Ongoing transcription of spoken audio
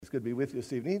good to be with you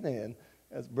this evening. And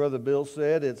as Brother Bill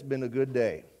said, it's been a good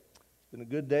day. It's been a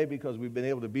good day because we've been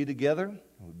able to be together.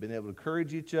 We've been able to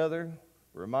encourage each other,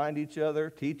 remind each other,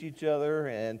 teach each other,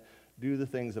 and do the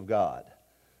things of God.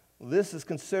 This is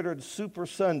considered Super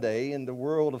Sunday in the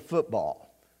world of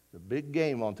football. The big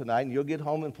game on tonight, and you'll get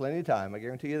home in plenty of time, I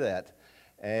guarantee you that.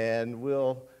 And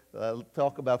we'll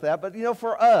talk about that. But, you know,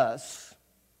 for us,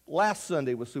 last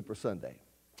Sunday was Super Sunday.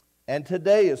 And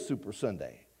today is Super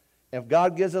Sunday. If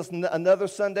God gives us another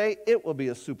Sunday, it will be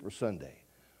a Super Sunday.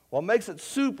 What makes it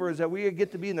super is that we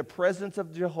get to be in the presence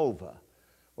of Jehovah.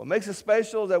 What makes it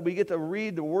special is that we get to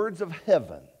read the words of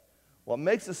heaven. What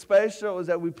makes it special is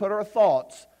that we put our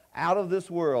thoughts out of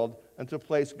this world into a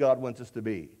place God wants us to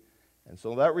be. And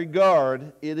so in that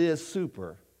regard, it is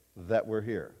super that we're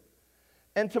here.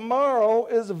 And tomorrow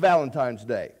is Valentine's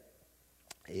Day.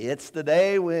 It's the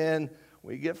day when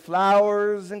we get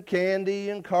flowers and candy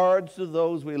and cards to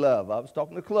those we love. I was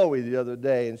talking to Chloe the other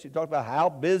day, and she talked about how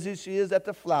busy she is at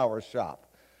the flower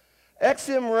shop.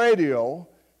 XM Radio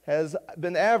has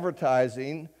been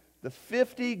advertising the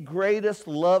 50 greatest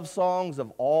love songs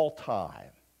of all time.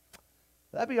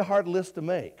 That'd be a hard list to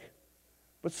make.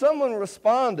 But someone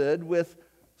responded with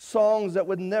songs that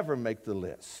would never make the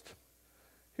list.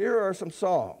 Here are some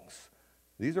songs.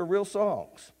 These are real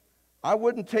songs. I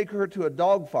wouldn't take her to a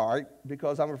dog fight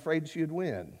because I'm afraid she'd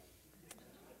win.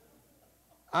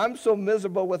 I'm so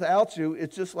miserable without you,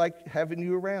 it's just like having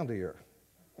you around here.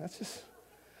 That's just,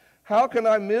 how can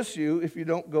I miss you if you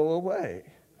don't go away?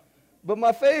 But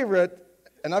my favorite,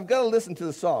 and I've got to listen to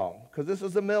the song, because this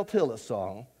is a Mel Tillis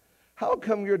song. How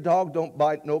come your dog don't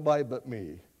bite nobody but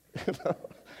me?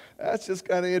 That's just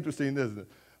kind of interesting, isn't it?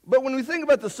 But when we think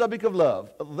about the subject of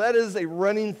love, that is a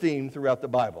running theme throughout the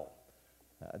Bible.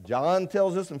 John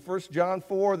tells us in 1 John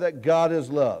 4 that God is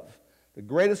love. The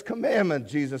greatest commandment,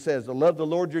 Jesus says, to love the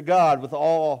Lord your God with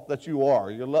all that you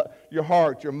are, your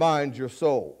heart, your mind, your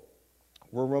soul.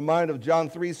 We're reminded of John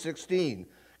 3:16,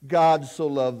 God so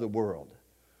loved the world.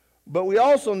 But we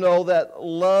also know that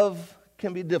love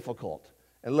can be difficult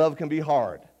and love can be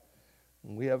hard.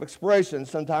 We have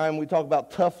expressions. Sometimes we talk about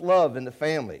tough love in the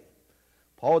family.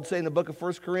 Paul would say in the book of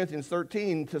 1 Corinthians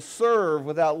 13, to serve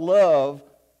without love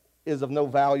is of no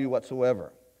value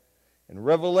whatsoever. In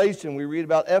Revelation, we read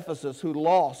about Ephesus who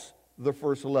lost their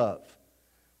first love.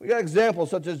 We got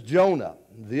examples such as Jonah,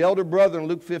 the elder brother in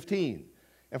Luke 15.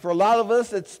 And for a lot of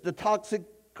us, it's the toxic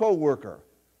coworker,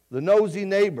 the nosy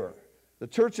neighbor, the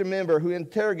church member who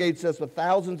interrogates us with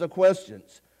thousands of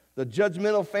questions, the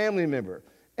judgmental family member,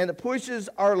 and it pushes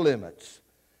our limits.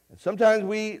 And sometimes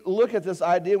we look at this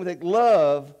idea and we think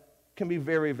love can be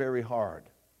very, very hard.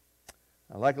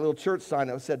 I like a little church sign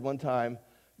that said one time,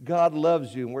 God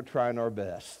loves you and we're trying our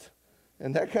best.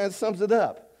 And that kind of sums it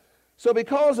up. So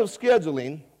because of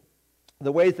scheduling,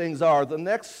 the way things are, the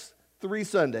next 3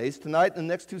 Sundays, tonight and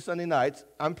the next 2 Sunday nights,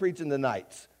 I'm preaching the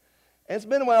nights. And it's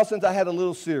been a while since I had a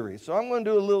little series. So I'm going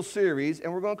to do a little series,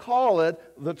 and we're going to call it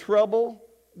The Trouble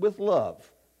with Love.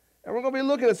 And we're going to be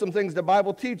looking at some things the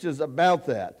Bible teaches about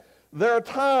that. There are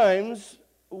times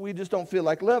we just don't feel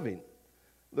like loving.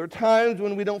 There are times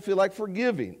when we don't feel like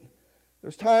forgiving.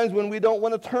 There's times when we don't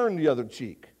want to turn the other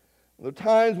cheek. There are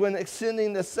times when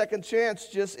extending the second chance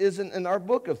just isn't in our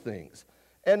book of things.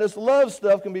 And this love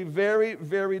stuff can be very,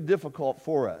 very difficult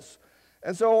for us.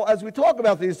 And so as we talk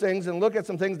about these things and look at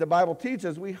some things the Bible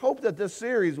teaches, we hope that this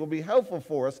series will be helpful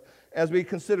for us as we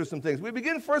consider some things. We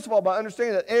begin, first of all, by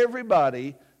understanding that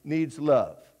everybody needs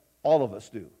love. All of us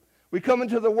do. We come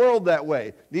into the world that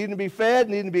way, needing to be fed,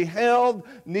 needing to be held,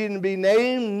 needing to be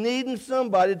named, needing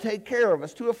somebody to take care of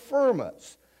us, to affirm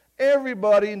us.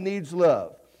 Everybody needs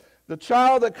love. The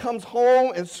child that comes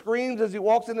home and screams as he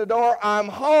walks in the door, I'm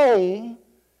home,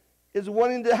 is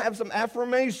wanting to have some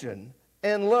affirmation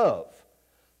and love.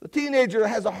 The teenager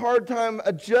has a hard time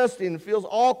adjusting, feels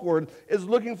awkward, is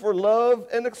looking for love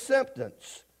and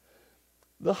acceptance.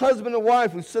 The husband and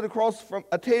wife who sit across from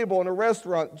a table in a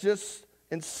restaurant just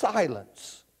in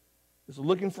silence is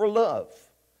looking for love.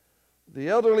 The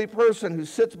elderly person who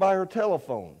sits by her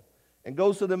telephone and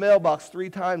goes to the mailbox 3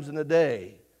 times in a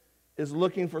day is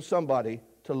looking for somebody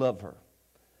to love her.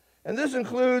 And this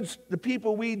includes the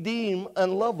people we deem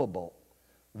unlovable.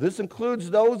 This includes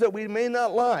those that we may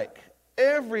not like.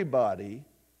 Everybody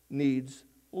needs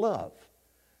love.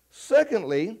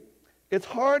 Secondly, it's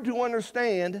hard to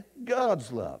understand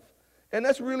God's love. And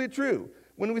that's really true.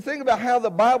 When we think about how the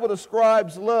Bible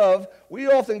describes love, we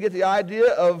often get the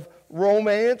idea of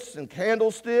romance and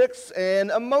candlesticks and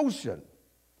emotion.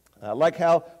 I like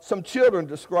how some children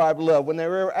describe love when they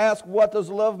were asked, what does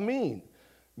love mean?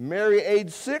 Mary,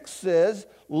 age 6, says,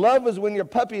 love is when your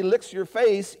puppy licks your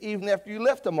face even after you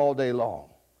left him all day long.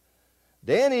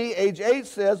 Danny, age 8,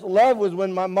 says, love was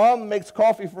when my mom makes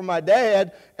coffee for my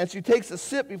dad and she takes a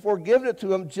sip before giving it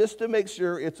to him just to make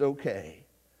sure it's okay.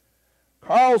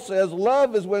 Carl says,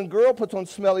 love is when a girl puts on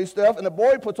smelly stuff and a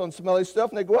boy puts on smelly stuff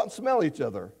and they go out and smell each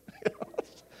other.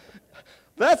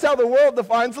 That's how the world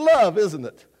defines love, isn't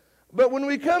it? But when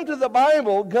we come to the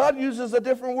Bible, God uses a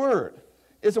different word.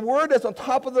 It's a word that's on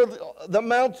top of the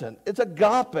mountain. It's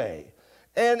agape.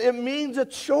 And it means a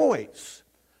choice.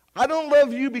 I don't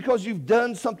love you because you've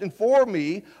done something for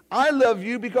me. I love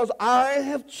you because I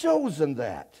have chosen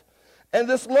that. And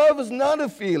this love is not a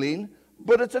feeling,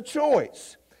 but it's a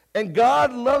choice. And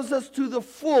God loves us to the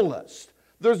fullest.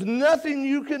 There's nothing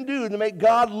you can do to make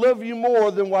God love you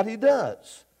more than what he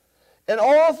does. And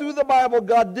all through the Bible,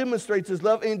 God demonstrates his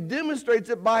love, and he demonstrates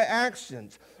it by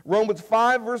actions. Romans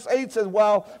 5, verse 8 says,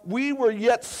 while we were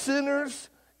yet sinners,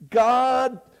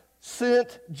 God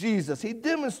sent Jesus. He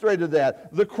demonstrated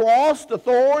that. The cross, the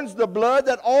thorns, the blood,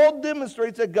 that all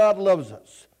demonstrates that God loves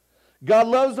us. God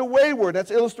loves the wayward.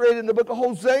 That's illustrated in the book of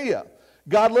Hosea.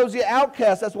 God loves the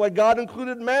outcast. That's why God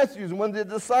included Matthew as one of the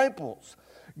disciples.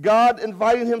 God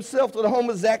invited himself to the home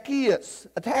of Zacchaeus,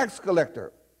 a tax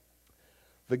collector.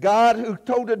 The God who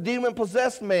told a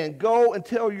demon-possessed man, go and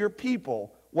tell your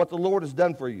people what the Lord has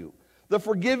done for you. The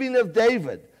forgiving of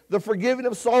David, the forgiving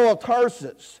of Saul of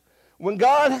Tarsus. When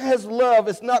God has love,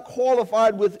 it's not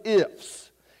qualified with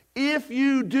ifs. If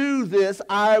you do this,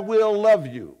 I will love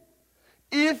you.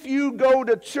 If you go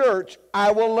to church,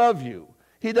 I will love you.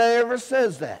 He never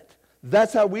says that.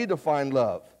 That's how we define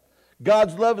love.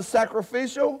 God's love is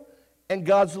sacrificial, and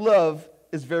God's love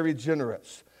is very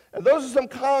generous. And those are some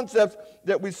concepts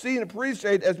that we see and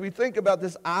appreciate as we think about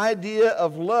this idea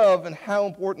of love and how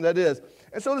important that is.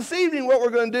 And so this evening, what we're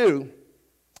going to do,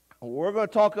 we're going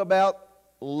to talk about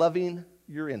loving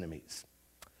your enemies.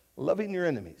 Loving your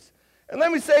enemies. And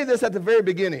let me say this at the very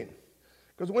beginning,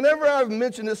 because whenever I've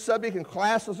mentioned this subject in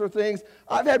classes or things,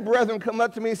 I've had brethren come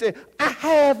up to me and say, I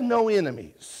have no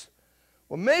enemies.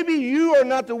 Well, maybe you are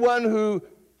not the one who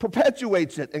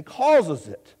perpetuates it and causes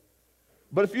it.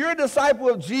 But if you're a disciple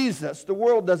of Jesus, the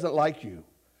world doesn't like you.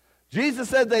 Jesus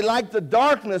said they like the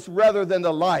darkness rather than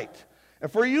the light. And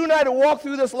for you and I to walk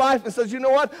through this life and says, you know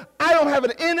what? I don't have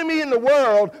an enemy in the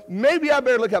world. Maybe I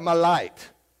better look at my light.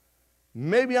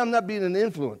 Maybe I'm not being an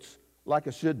influence like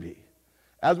I should be.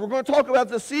 As we're going to talk about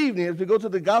this evening, as we go to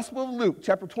the Gospel of Luke,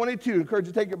 chapter 22, I encourage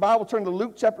you to take your Bible, turn to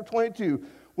Luke chapter 22.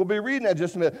 We'll be reading that in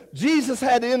just a minute. Jesus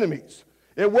had enemies.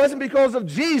 It wasn't because of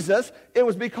Jesus. It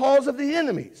was because of the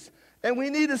enemies. And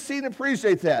we need to see and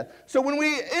appreciate that. So when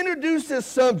we introduce this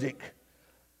subject,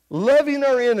 loving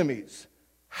our enemies,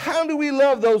 how do we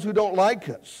love those who don't like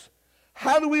us?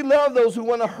 How do we love those who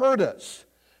want to hurt us?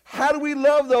 How do we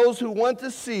love those who want to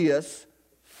see us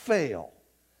fail?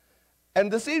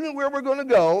 And this evening where we're going to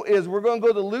go is we're going to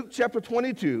go to Luke chapter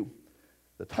 22,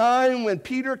 the time when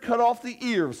Peter cut off the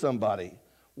ear of somebody.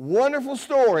 Wonderful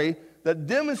story that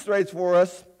demonstrates for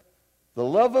us the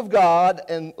love of God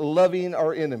and loving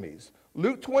our enemies.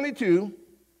 Luke 22,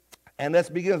 and let's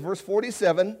begin with verse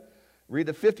 47. Read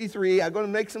to 53. I'm going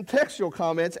to make some textual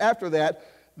comments after that.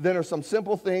 Then are some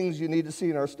simple things you need to see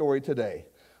in our story today.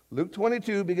 Luke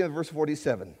 22, begin with verse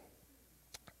 47.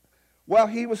 While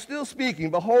he was still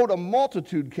speaking, behold, a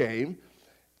multitude came,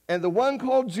 and the one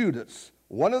called Judas,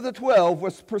 one of the 12,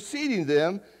 was preceding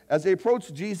them as they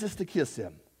approached Jesus to kiss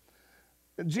him.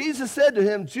 And Jesus said to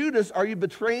him, Judas, are you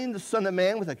betraying the Son of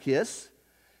Man with a kiss?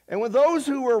 And when those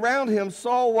who were around him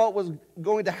saw what was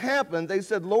going to happen, they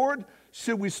said, Lord,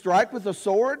 should we strike with a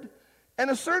sword? And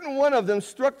a certain one of them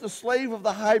struck the slave of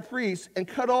the high priest and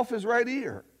cut off his right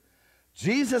ear.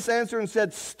 Jesus answered and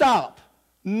said, stop,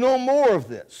 no more of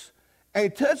this. And he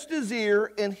touched his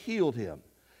ear and healed him.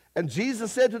 And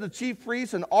Jesus said to the chief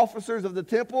priests and officers of the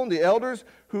temple and the elders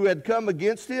who had come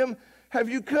against him, have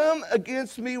you come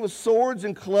against me with swords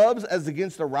and clubs as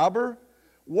against a robber?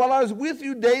 While I was with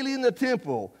you daily in the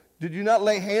temple, did you not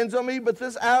lay hands on me? But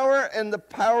this hour and the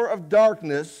power of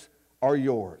darkness are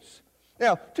yours.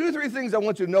 Now, 2 or 3 things I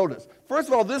want you to notice. First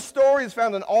of all, this story is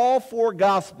found in all 4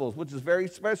 Gospels, which is very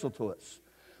special to us.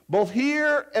 Both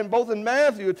here and both in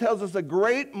Matthew, it tells us a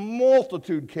great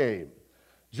multitude came.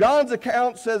 John's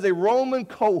account says a Roman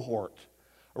cohort.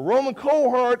 A Roman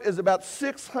cohort is about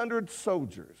 600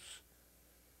 soldiers.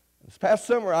 This past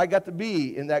summer, I got to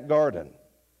be in that garden.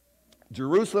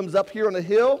 Jerusalem's up here on a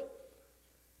hill,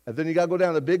 and then you got to go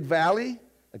down a big valley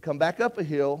and come back up a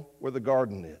hill where the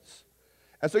garden is.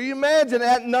 And so you imagine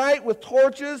at night with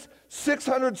torches,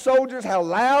 600 soldiers, how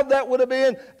loud that would have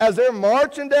been as they're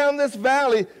marching down this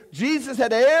valley. Jesus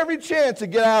had every chance to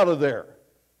get out of there.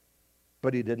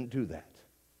 But he didn't do that.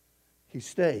 He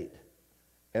stayed.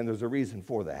 And there's a reason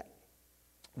for that.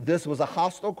 This was a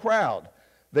hostile crowd.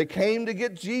 They came to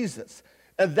get Jesus.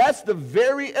 And that's the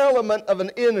very element of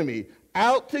an enemy,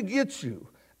 out to get you,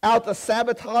 out to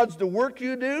sabotage the work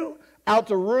you do, out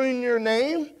to ruin your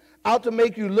name, out to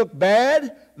make you look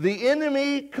bad. The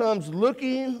enemy comes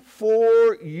looking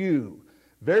for you.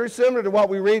 Very similar to what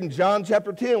we read in John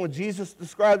chapter 10 when Jesus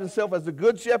described himself as the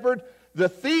good shepherd. The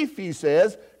thief, he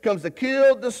says, comes to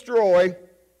kill, destroy,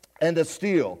 and to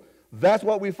steal. That's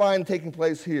what we find taking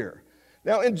place here.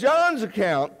 Now, in John's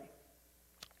account,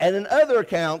 and in other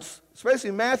accounts,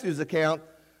 especially Matthew's account,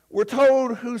 we're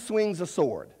told who swings a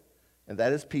sword, and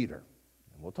that is Peter.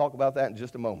 And we'll talk about that in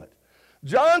just a moment.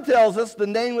 John tells us the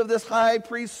name of this high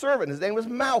priest servant. His name was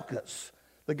Malchus,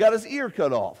 that got his ear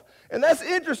cut off. And that's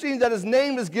interesting that his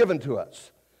name is given to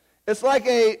us. It's like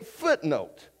a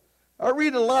footnote. I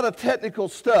read a lot of technical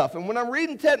stuff, and when I'm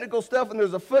reading technical stuff and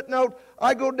there's a footnote,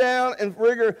 I go down and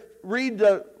read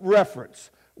the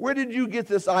reference. Where did you get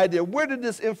this idea? Where did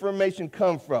this information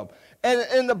come from? And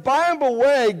in the Bible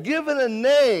way, given a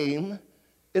name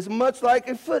is much like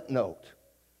a footnote.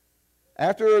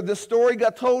 After the story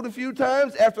got told a few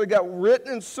times, after it got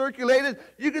written and circulated,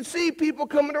 you could see people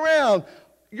coming around.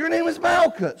 Your name is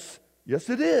Malchus. Yes,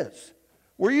 it is.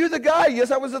 Were you the guy? Yes,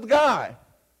 I was the guy.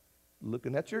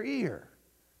 Looking at your ear,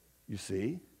 you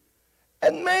see.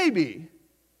 And maybe,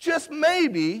 just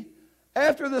maybe,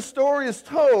 after the story is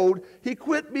told, he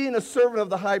quit being a servant of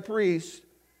the high priest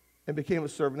and became a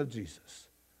servant of Jesus.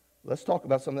 Let's talk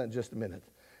about some of that in just a minute.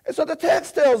 And so the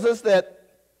text tells us that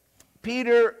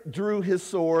Peter drew his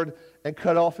sword and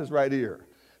cut off his right ear.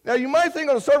 Now, you might think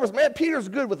on the surface, man, Peter's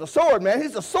good with a sword, man.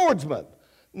 He's a swordsman.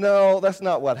 No, that's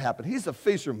not what happened. He's a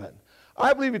fisherman.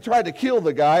 I believe he tried to kill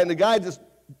the guy, and the guy just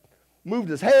moved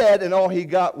his head, and all he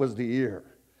got was the ear.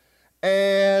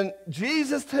 And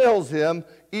Jesus tells him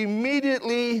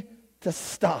immediately to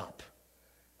stop.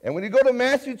 And when you go to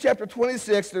Matthew chapter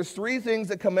 26, there's three things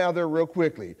that come out there real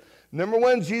quickly. Number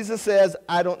one, Jesus says,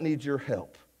 I don't need your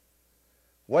help.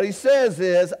 What he says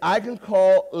is, I can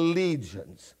call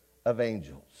legions of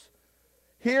angels.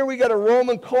 Here we got a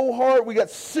Roman cohort. We got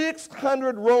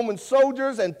 600 Roman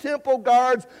soldiers and temple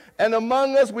guards. And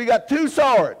among us, we got 2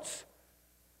 swords.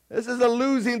 This is a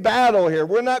losing battle here.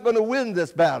 We're not going to win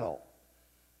this battle.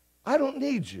 I don't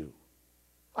need you.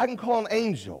 I can call an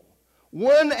angel.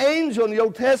 One angel in the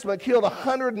Old Testament killed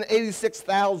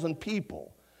 186,000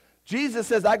 people. Jesus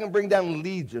says, I can bring down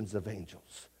legions of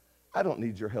angels. I don't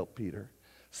need your help, Peter.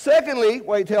 Secondly,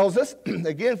 what he tells us,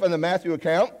 again from the Matthew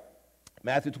account,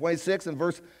 Matthew 26 and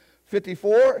verse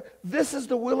 54, this is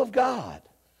the will of God.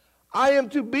 I am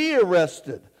to be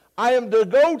arrested. I am to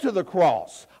go to the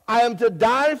cross. I am to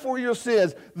die for your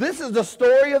sins. This is the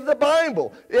story of the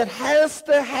Bible. It has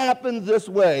to happen this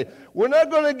way. We're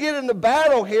not going to get in the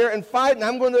battle here and fight and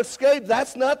I'm going to escape.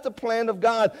 That's not the plan of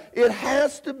God. It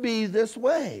has to be this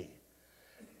way.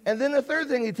 And then the third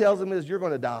thing he tells them is you're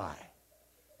going to die.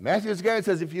 Matthew's account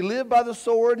says if you live by the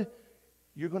sword,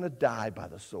 you're going to die by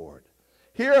the sword.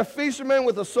 Here a fisherman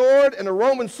with a sword and a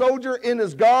Roman soldier in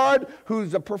his guard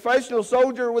who's a professional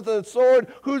soldier with a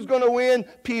sword. Who's going to win?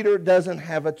 Peter doesn't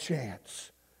have a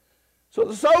chance. So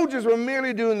the soldiers were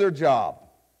merely doing their job.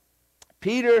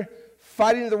 Peter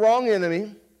fighting the wrong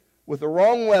enemy with the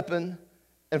wrong weapon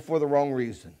and for the wrong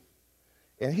reason.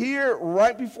 And here,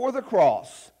 right before the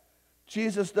cross,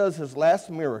 Jesus does his last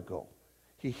miracle.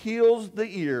 He heals the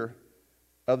ear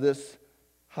of this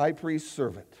high priest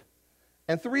servant.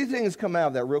 And 3 things come out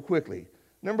of that real quickly.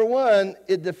 Number one,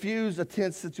 it diffused a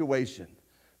tense situation.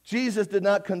 Jesus did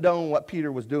not condone what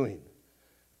Peter was doing.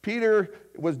 Peter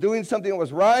was doing something that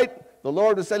was right. The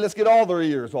Lord would say, let's get all their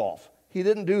ears off. He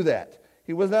didn't do that.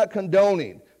 He was not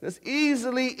condoning. This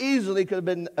easily could have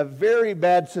been a very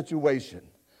bad situation.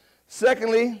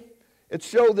 Secondly, it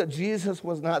showed that Jesus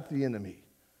was not the enemy.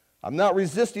 I'm not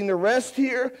resisting arrest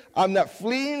here. I'm not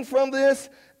fleeing from this.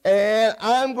 And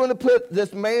I'm going to put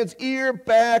this man's ear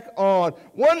back on.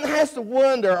 One has to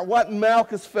wonder what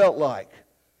Malchus felt like.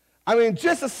 I mean,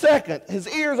 just a second, his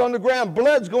ear's on the ground,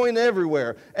 blood's going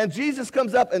everywhere. And Jesus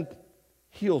comes up and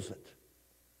heals it.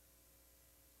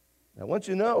 Now, once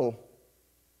you know,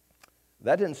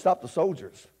 that didn't stop the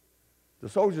soldiers. The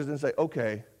soldiers didn't say,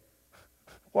 okay,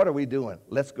 what are we doing?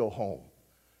 Let's go home.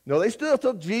 No, they still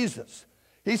took Jesus.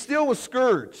 He still was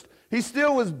scourged. He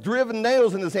still was driven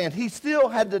nails in his hand. He still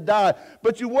had to die.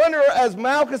 But you wonder, as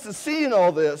Malchus is seeing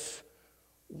all this,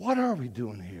 what are we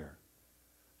doing here?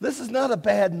 This is not a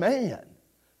bad man.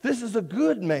 This is a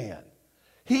good man.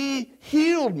 He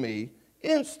healed me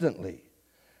instantly.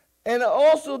 And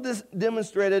also this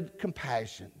demonstrated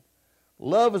compassion.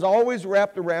 Love is always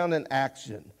wrapped around in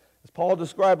action. As Paul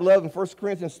described love in 1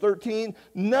 Corinthians 13,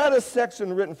 not a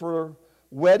section written for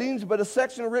weddings, but a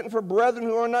section written for brethren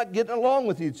who are not getting along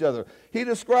with each other. He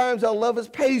describes how love is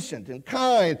patient and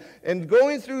kind and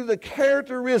going through the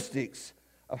characteristics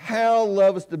of how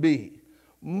love is to be.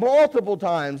 Multiple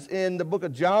times in the book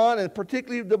of John, and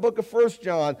particularly the book of 1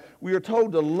 John, we are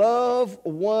told to love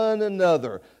one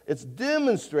another. It's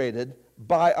demonstrated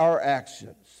by our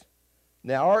actions.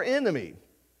 Now, our enemy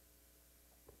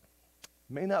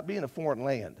may not be in a foreign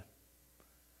land.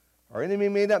 Our enemy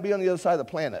may not be on the other side of the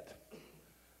planet.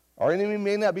 Our enemy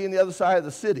may not be on the other side of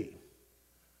the city.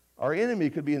 Our enemy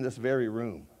could be in this very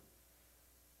room.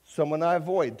 Someone I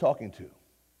avoid talking to.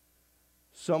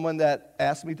 Someone that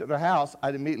asked me to their house,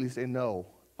 I'd immediately say, no,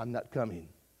 I'm not coming.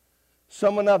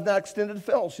 Someone I've not extended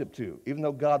fellowship to, even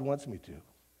though God wants me to.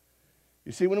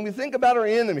 You see, when we think about our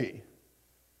enemy,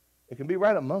 it can be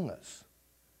right among us.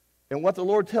 And what the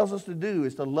Lord tells us to do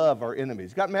is to love our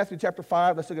enemies. Got Matthew chapter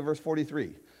 5, let's look at verse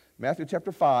 43. Matthew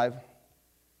chapter 5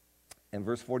 and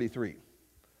verse 43.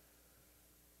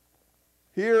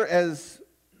 Here, as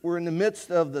we're in the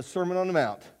midst of the Sermon on the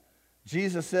Mount,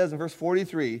 Jesus says in verse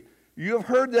 43, you have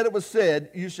heard that it was said,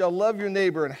 you shall love your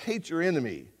neighbor and hate your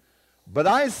enemy. But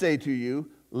I say to you,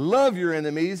 love your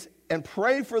enemies and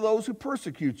pray for those who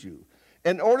persecute you,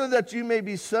 in order that you may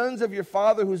be sons of your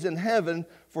Father who's in heaven,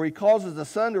 for he causes the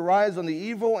sun to rise on the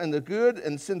evil and the good,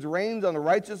 and sends rains on the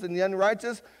righteous and the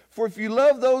unrighteous. For if you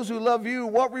love those who love you,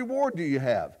 what reward do you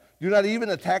have? Do not even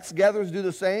the tax gatherers do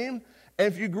the same?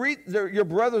 And if you greet your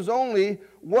brothers only,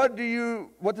 what do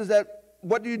you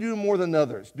do more than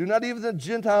others? Do not even the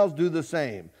Gentiles do the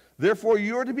same? Therefore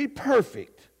you are to be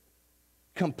perfect.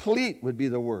 Complete would be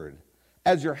the word.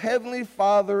 As your heavenly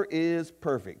Father is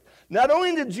perfect. Not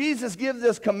only did Jesus give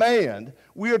this command,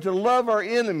 we are to love our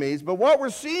enemies, but what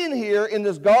we're seeing here in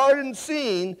this garden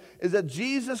scene is that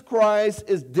Jesus Christ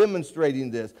is demonstrating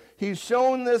this. He's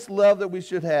shown this love that we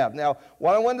should have. Now,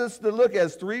 what I want us to look at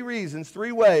is 3 reasons,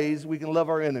 3 ways we can love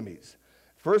our enemies.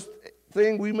 First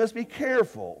thing, we must be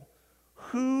careful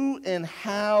who and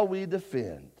how we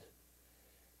defend.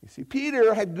 You see,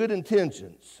 Peter had good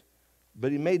intentions,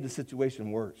 but he made the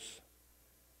situation worse.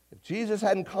 If Jesus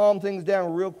hadn't calmed things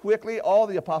down real quickly, all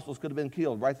the apostles could have been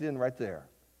killed right then, right there.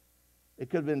 It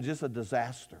could have been just a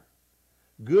disaster.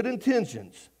 Good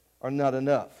intentions are not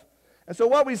enough. And so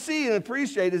what we see and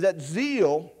appreciate is that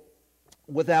zeal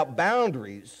without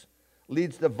boundaries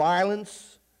leads to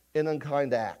violence and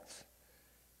unkind acts.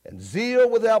 And zeal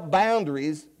without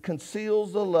boundaries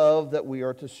conceals the love that we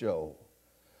are to show.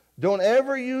 Don't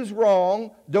ever use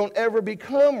wrong, don't ever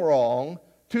become wrong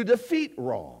to defeat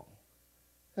wrong.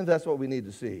 And that's what we need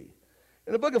to see.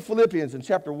 In the book of Philippians in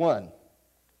chapter 1,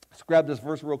 let's grab this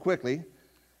verse real quickly.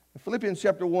 In Philippians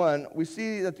chapter 1, we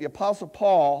see that the Apostle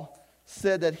Paul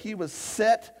said that he was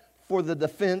set for the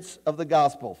defense of the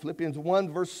gospel. Philippians 1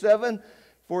 verse 7,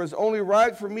 for it's only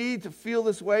right for me to feel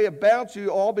this way about you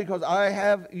all because I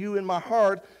have you in my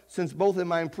heart, since both in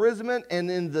my imprisonment and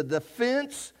in the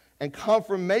defense and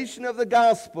confirmation of the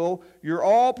gospel, you're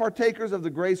all partakers of the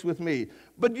grace with me.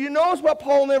 But do you notice what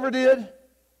Paul never did?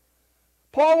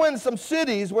 Paul went to some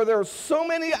cities where there were so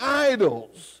many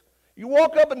idols. You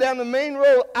walk up and down the main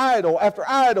road, idol after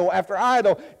idol after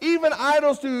idol, even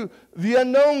idols to the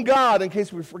unknown God, in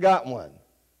case we forgot one.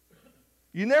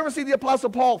 You never see the Apostle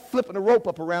Paul flipping a rope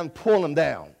up around, pulling them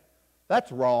down.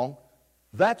 That's wrong.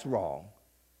 That's wrong.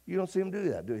 You don't see him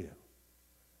do that, do you?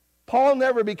 Paul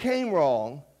never became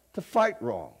wrong to fight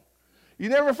wrong. You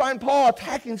never find Paul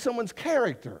attacking someone's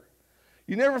character.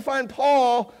 You never find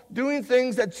Paul doing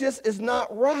things that just is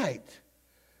not right.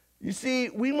 You see,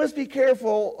 we must be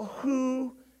careful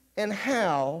who and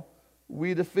how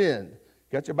we defend.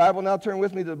 Got your Bible now? Turn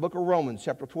with me to the book of Romans,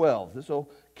 chapter 12. This will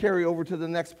carry over to the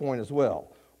next point as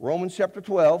well. Romans chapter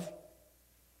 12.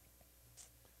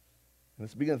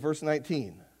 Let's begin at verse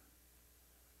 19.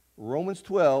 Romans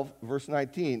 12, verse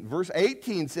 19. Verse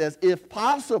 18 says, if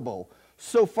possible,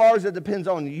 so far as it depends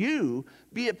on you,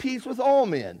 be at peace with all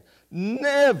men.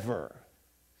 Never,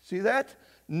 see that?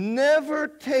 Never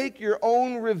take your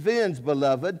own revenge,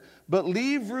 beloved, but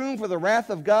leave room for the wrath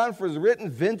of God, for it is written,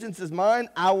 vengeance is mine,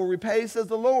 I will repay, says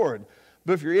the Lord.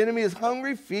 But if your enemy is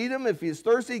hungry, feed him. If he is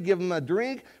thirsty, give him a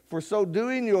drink. For so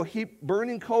doing, you'll heap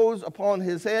burning coals upon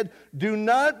his head. Do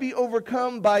not be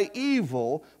overcome by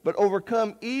evil, but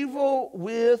overcome evil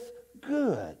with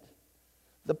good.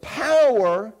 The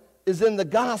power is in the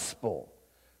gospel.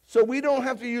 So we don't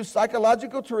have to use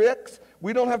psychological tricks.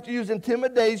 We don't have to use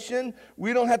intimidation.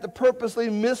 We don't have to purposely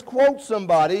misquote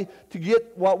somebody to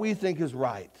get what we think is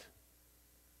right.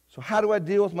 So how do I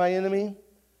deal with my enemy?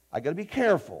 I got to be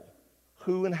careful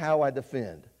who and how I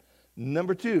defend.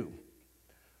 Number 2,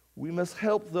 we must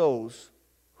help those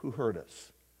who hurt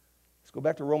us. Let's go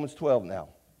back to Romans 12 now.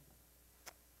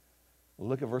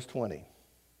 Look at verse 20.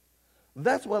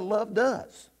 That's what love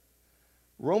does.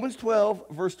 Romans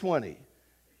 12, verse 20.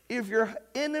 If your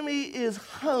enemy is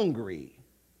hungry,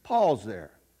 pause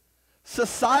there.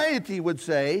 Society would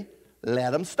say,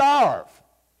 let him starve.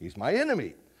 He's my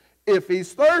enemy. If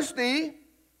he's thirsty,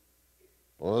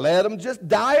 let him just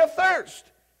die of thirst.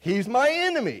 He's my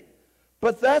enemy.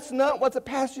 But that's not what the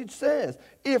passage says.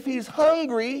 If he's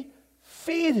hungry,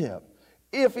 feed him.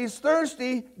 If he's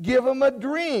thirsty, give him a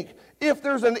drink. If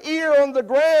there's an ear on the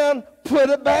ground, put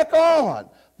it back on.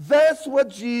 That's what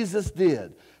Jesus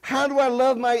did. How do I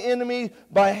love my enemy?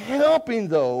 By helping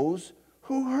those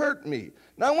who hurt me.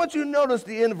 Now I want you to notice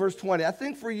the end of verse 20. I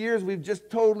think for years we've just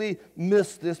totally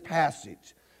missed this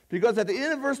passage. Because at the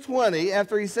end of verse 20,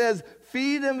 after he says,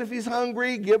 feed him if he's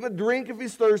hungry, give him a drink if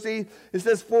he's thirsty, it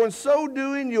says, for in so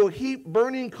doing you'll heap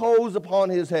burning coals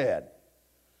upon his head.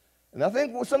 And I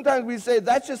think sometimes we say,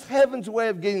 that's just heaven's way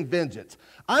of getting vengeance.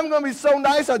 I'm going to be so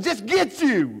nice, I'll just get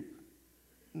you.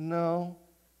 No,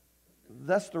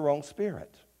 that's the wrong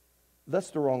spirit.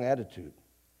 That's the wrong attitude.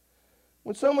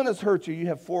 When someone has hurt you, you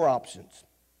have 4 options.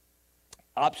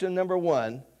 Option number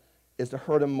 1 is to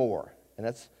hurt them more, and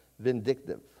that's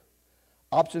vindictive.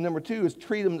 Option number 2 is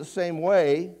treat them the same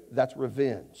way. That's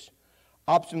revenge.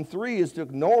 Option 3 is to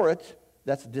ignore it.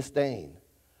 That's disdain.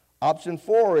 Option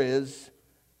 4 is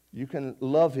you can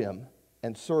love him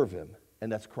and serve him, and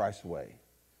that's Christ's way.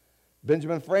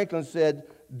 Benjamin Franklin said,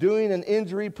 doing an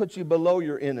injury puts you below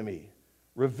your enemy.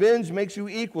 Revenge makes you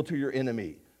equal to your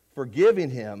enemy. Forgiving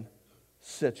him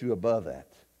sets you above that.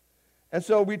 And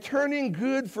so returning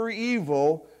good for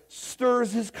evil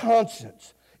stirs his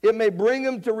conscience. It may bring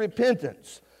him to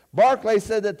repentance. Barclay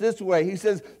said it this way. He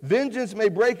says, vengeance may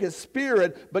break his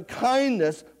spirit, but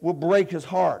kindness will break his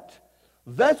heart.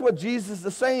 That's what Jesus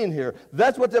is saying here.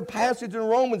 That's what the passage in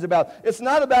Romans is about. It's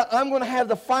not about, I'm going to have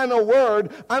the final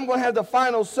word. I'm going to have the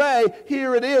final say.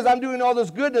 Here it is. I'm doing all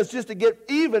this goodness just to get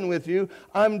even with you.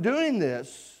 I'm doing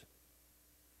this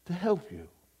to help you.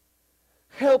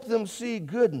 Help them see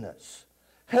goodness.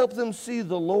 Help them see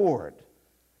the Lord.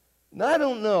 Now, I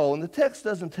don't know, and the text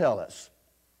doesn't tell us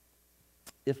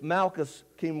if Malchus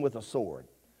came with a sword.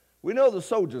 We know the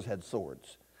soldiers had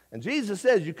swords. And Jesus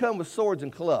says you come with swords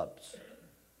and clubs.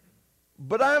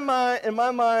 But in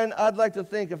my mind, I'd like to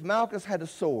think if Malchus had a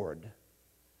sword,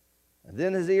 and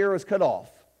then his ear was cut off,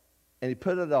 and he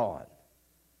put it on,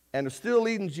 and was still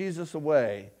leading Jesus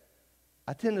away,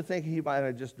 I tend to think he might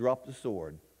have just dropped the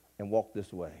sword and walked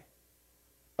this way.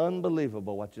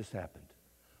 Unbelievable what just happened.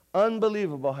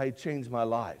 Unbelievable how he changed my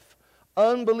life.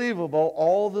 Unbelievable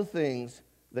all the things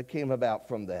that came about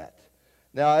from that.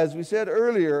 Now, as we said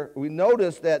earlier, we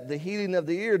noticed that the healing of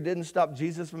the ear didn't stop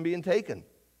Jesus from being taken.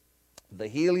 The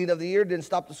healing of the ear didn't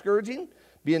stop the scourging,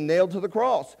 being nailed to the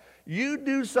cross. You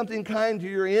do something kind to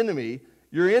your enemy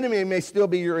may still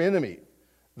be your enemy.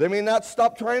 They may not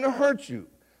stop trying to hurt you.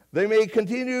 They may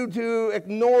continue to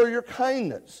ignore your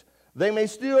kindness. They may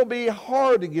still be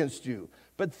hard against you.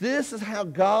 But this is how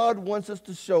God wants us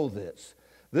to show this.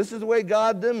 This is the way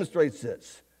God demonstrates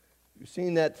this. You've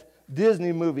seen that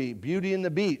Disney movie, Beauty and the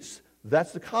Beast.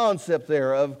 That's the concept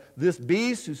there of this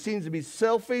beast who seems to be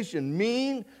selfish and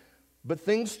mean, but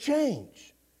things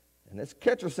change. And as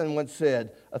Ketcherson once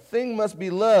said, a thing must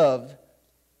be loved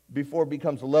before it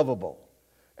becomes lovable.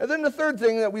 And then the third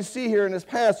thing that we see here in this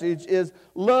passage is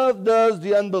love does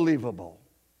the unbelievable.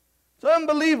 It's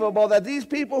unbelievable that these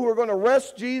people who are going to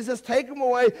arrest Jesus, take him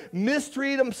away,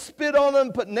 mistreat him, spit on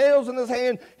him, put nails in his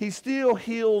hand, he still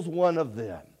heals one of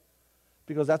them.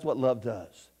 Because that's what love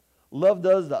does. Love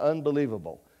does the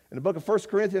unbelievable. In the book of 1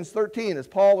 Corinthians 13, as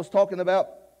Paul was talking about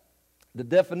the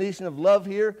definition of love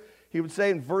here, he would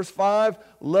say in verse 5,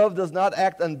 love does not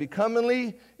act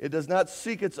unbecomingly, it does not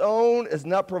seek its own, is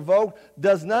not provoked,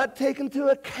 does not take into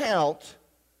account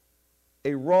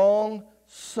a wrong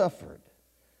suffered.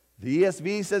 The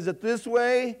ESV says it this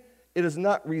way, it is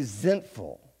not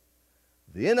resentful.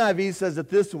 The NIV says it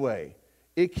this way,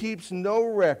 it keeps no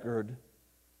record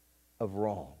of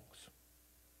wrongs.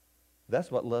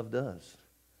 That's what love does.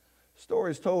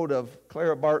 Stories told of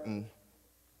Clara Barton,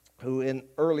 who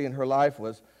early in her life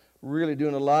was really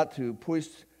doing a lot to push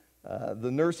the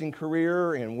nursing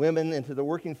career and women into the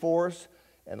working force.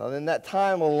 And in that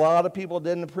time, a lot of people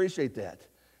didn't appreciate that.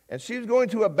 And she was going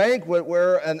to a banquet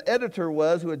where an editor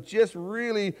was who had just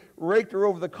really raked her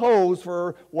over the coals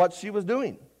for what she was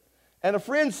doing. And a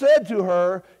friend said to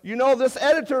her, you know, this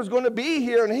editor is going to be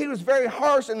here, and he was very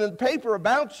harsh in the paper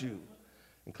about you.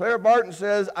 And Clara Barton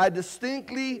says, I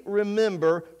distinctly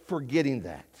remember forgetting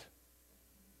that.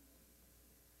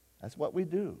 That's what we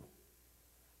do.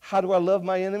 How do I love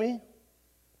my enemy?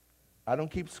 I don't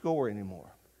keep score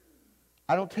anymore.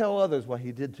 I don't tell others what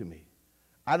he did to me.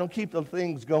 I don't keep the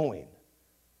things going.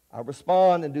 I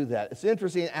respond and do that. It's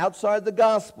interesting, outside the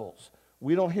Gospels,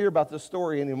 we don't hear about this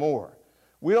story anymore.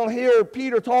 We don't hear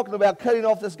Peter talking about cutting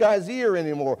off this guy's ear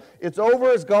anymore. It's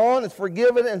over, it's gone, it's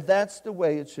forgiven, and that's the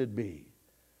way it should be.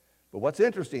 But what's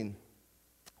interesting,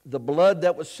 the blood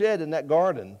that was shed in that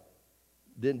garden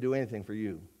didn't do anything for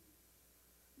you.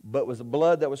 But it was the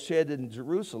blood that was shed in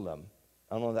Jerusalem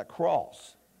and on that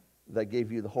cross that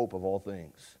gave you the hope of all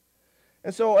things.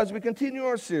 And so as we continue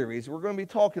our series, we're going to be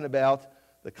talking about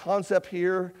the concept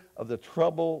here of the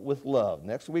trouble with love.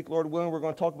 Next week, Lord willing, we're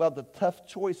going to talk about the tough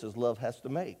choices love has to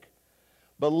make.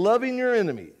 But loving your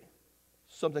enemy,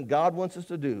 something God wants us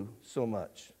to do so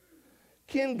much.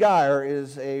 Ken Gire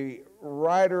is a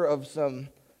writer of some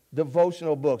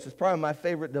devotional books. It's probably my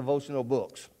favorite devotional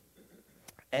books.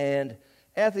 And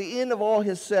at the end of all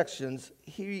his sections,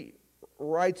 he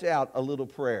writes out a little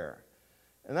prayer.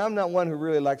 And I'm not one who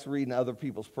really likes reading other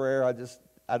people's prayer.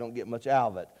 I don't get much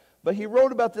out of it. But he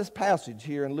wrote about this passage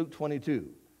here in Luke 22,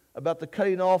 about the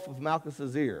cutting off of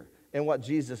Malchus's ear and what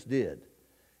Jesus did.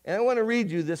 And I want to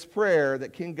read you this prayer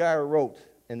that Ken Gire wrote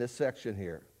in this section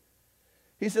here.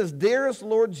 He says, Dearest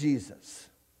Lord Jesus,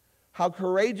 how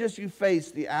courageous you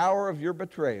faced the hour of your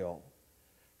betrayal,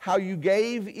 how you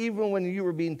gave even when you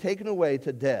were being taken away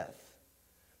to death.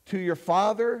 To your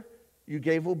Father, you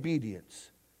gave obedience.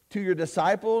 To your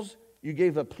disciples, you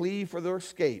gave a plea for their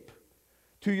escape.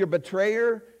 To your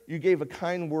betrayer, you gave a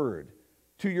kind word.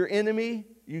 To your enemy,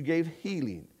 you gave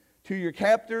healing. To your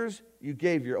captors, you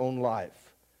gave your own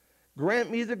life.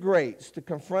 Grant me the grace to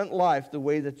confront life the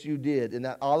way that you did in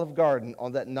that Olive Garden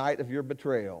on that night of your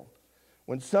betrayal.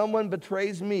 When someone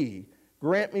betrays me,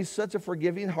 grant me such a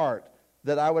forgiving heart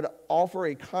that I would offer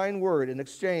a kind word in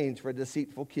exchange for a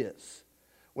deceitful kiss.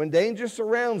 When danger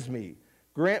surrounds me,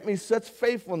 grant me such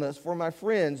faithfulness for my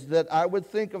friends that I would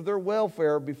think of their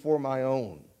welfare before my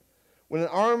own. When an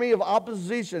army of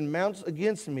opposition mounts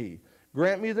against me,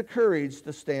 grant me the courage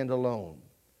to stand alone.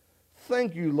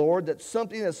 Thank you, Lord, that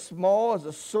something as small as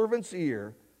a servant's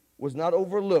ear was not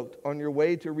overlooked on your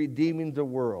way to redeeming the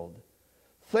world.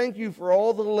 Thank you for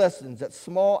all the lessons that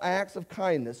small acts of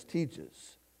kindness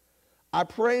teaches. I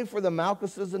pray for the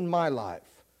Malchuses in my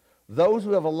life, those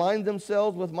who have aligned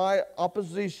themselves with my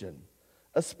opposition.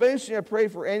 Especially I pray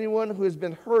for anyone who has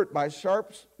been hurt by a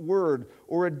sharp word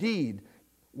or a deed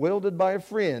wielded by a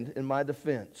friend in my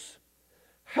defense.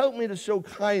 Help me to show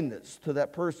kindness to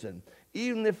that person,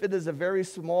 even if it is a very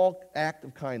small act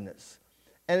of kindness.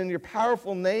 And in your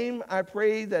powerful name, I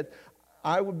pray that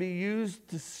I would be used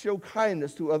to show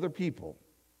kindness to other people.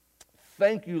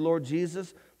 Thank you, Lord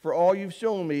Jesus, for all you've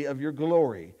shown me of your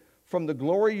glory. From the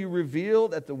glory you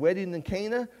revealed at the wedding in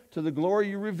Cana to the glory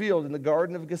you revealed in the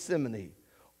Garden of Gethsemane.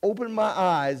 Open my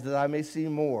eyes that I may see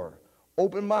more.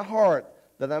 Open my heart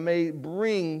that I may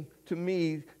bring to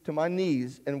my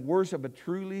knees and worship a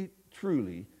truly,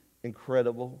 truly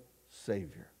incredible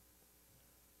Savior.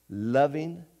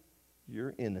 Loving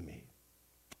your enemy.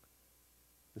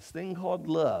 This thing called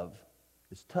love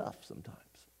is tough sometimes.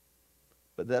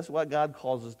 But that's what God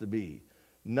calls us to be.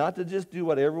 Not to just do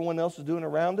what everyone else is doing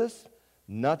around us,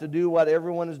 not to do what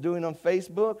everyone is doing on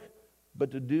Facebook,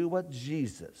 but to do what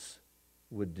Jesus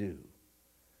would do.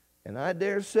 And I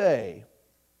dare say,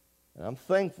 and I'm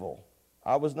thankful,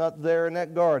 I was not there in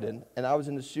that garden, and I was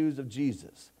in the shoes of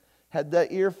Jesus. Had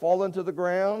that ear fallen to the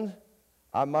ground,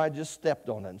 I might just stepped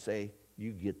on it and say,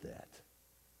 you get that.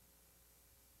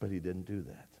 But he didn't do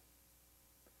that.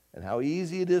 And how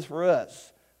easy it is for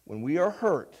us when we are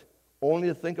hurt only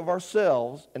to think of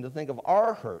ourselves and to think of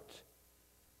our hurt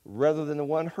rather than the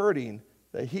one hurting,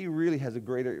 that he really has a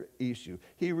greater issue.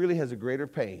 He really has a greater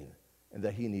pain, and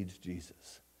that he needs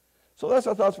Jesus. So that's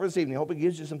our thoughts for this evening. I hope it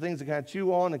gives you some things to kind of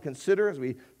chew on and consider as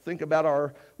we think about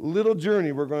our little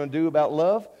journey we're going to do about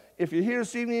love. If you're here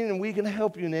this evening and we can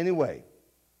help you in any way,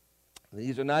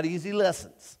 these are not easy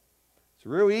lessons. It's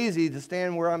real easy to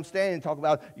stand where I'm standing and talk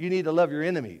about you need to love your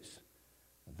enemies.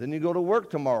 Then you go to work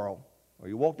tomorrow, or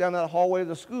you walk down that hallway of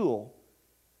the school,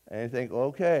 and you think,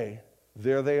 okay,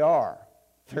 there they are.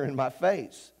 They're in my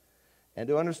face. And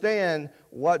to understand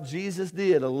what Jesus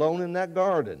did alone in that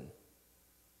garden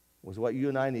was what you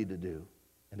and I need to do.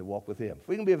 and to walk with him. If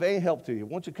we can be of any help to you,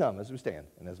 won't you come as we stand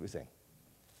and as we sing?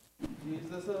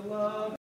 Jesus, I love